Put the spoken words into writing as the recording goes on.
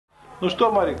Ну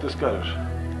что, Марик, ты скажешь?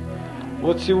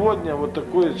 Вот сегодня вот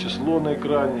такое число на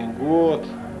экране, год.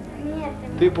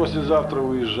 Ты послезавтра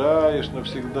уезжаешь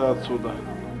навсегда отсюда.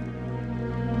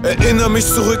 Erinnere mich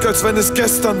zurück, als wenn es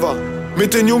gestern war.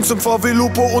 Mit den Jungs im VW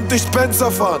Lupo und nicht Benzer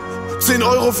fahren. 10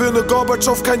 Euro für ne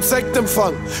Gorbatschow, kein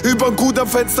Sektempfang. Übern Gut am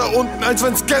Fenster unten, als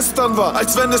wenn's gestern war.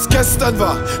 Als wenn es gestern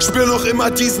war, spür noch immer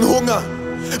diesen Hunger.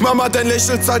 Mama, dein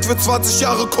Lächeln zahlt für 20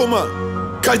 Jahre Kummer.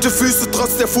 Kalte Füße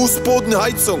trotz der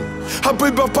Fußbodenheizung. Hab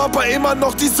über Papa immer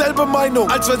noch dieselbe Meinung,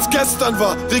 als wenn's gestern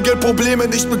war. Regel Probleme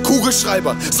nicht mit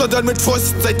Kugelschreiber, sondern mit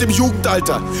Fäusten seit dem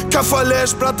Jugendalter. Kaffer leer,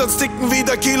 Bratans ticken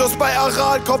wieder Kilos bei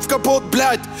Aral. Kopf kaputt,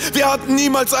 bleibt. Wir hatten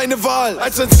niemals eine Wahl,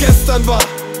 als wenn's gestern war.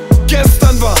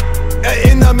 Gestern war.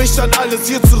 Erinnere mich an alles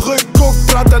hier zurück. Guck,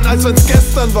 Bratan, als wenn's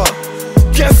gestern war.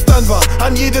 Gestern war.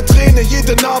 An jede Träne,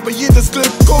 jede Narbe, jedes Glück.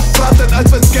 Guck, Bratan,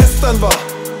 als wenn's gestern war.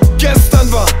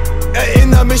 Gestern war.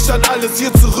 Erinnere mich an alles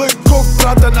hier zurück. Guck,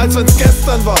 Bratan, als wenn's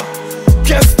gestern war.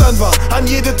 Gestern war. An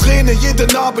jede Träne, jede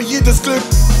Narbe, jedes Glück.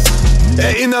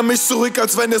 Erinnere mich zurück,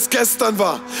 als wenn es gestern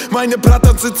war. Meine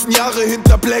Bratans sitzen Jahre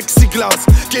hinter Plexiglas.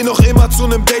 Geh noch immer zu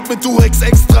nem Date mit Durex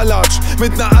Extra Large.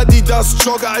 Mit ner Adidas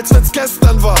Jogger, als wenn's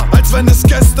gestern war. Als wenn es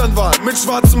gestern war. Mit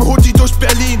schwarzem Hoodie durch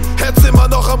Berlin. Herz immer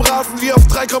noch am Rasen wie auf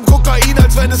 3 Gramm Kokain.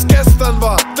 Als wenn es gestern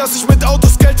war. Dass ich mit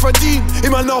Autos Geld verdien.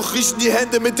 Immer noch riechen die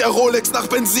Hände mit der Rolex nach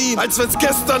Benzin. Als wenn's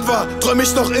gestern war. Träum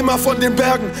ich noch immer von den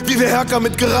Bergen. Wie wir Herker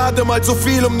mit gerade mal so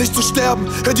viel, um nicht zu sterben.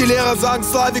 Hör die Lehrer sagen,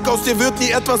 Slavik, aus dir wird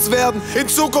nie etwas werden. In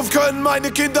Zukunft können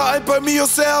meine Kinder ein paar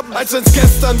Mios erben. Als wenn's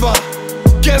gestern war.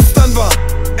 Gestern war.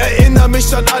 Erinnere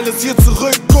mich an alles hier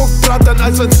zurück. Guck, Bratan,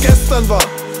 als wenn's gestern war.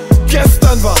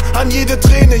 Gestern war. An jede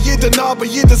Träne, jede Narbe,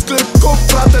 jedes Glück. Guck,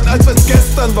 Bratan, als wenn's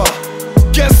gestern war.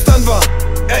 Gestern war.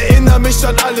 Erinnere mich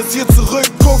an alles hier zurück.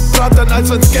 Guck, Bratan, als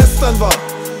wenn's gestern war.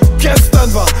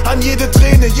 Gestern war. An jede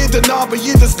Träne, jede Narbe,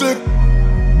 jedes Glück.